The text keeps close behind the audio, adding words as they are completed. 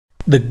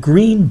The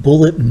Green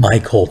Bullet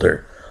mic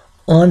holder,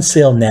 on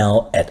sale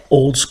now at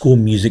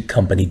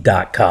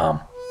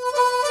oldschoolmusiccompany.com.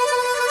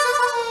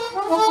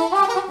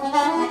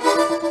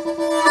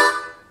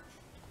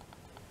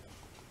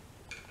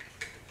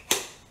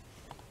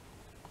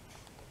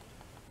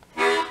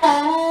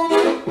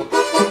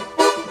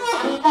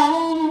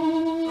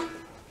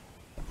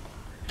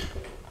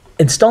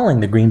 Installing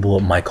the Green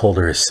Bullet mic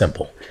holder is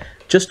simple.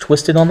 Just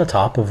twist it on the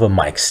top of a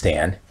mic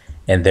stand,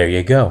 and there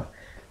you go.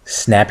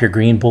 Snap your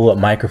Green Bullet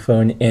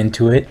microphone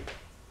into it,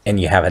 and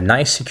you have a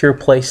nice secure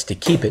place to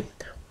keep it.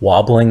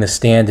 Wobbling the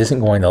stand isn't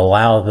going to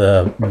allow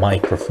the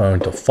microphone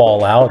to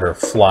fall out or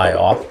fly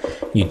off.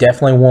 You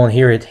definitely won't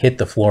hear it hit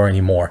the floor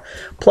anymore.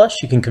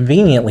 Plus, you can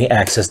conveniently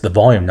access the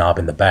volume knob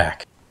in the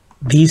back.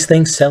 These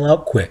things sell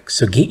out quick,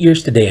 so get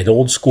yours today at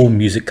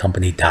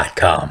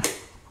oldschoolmusiccompany.com.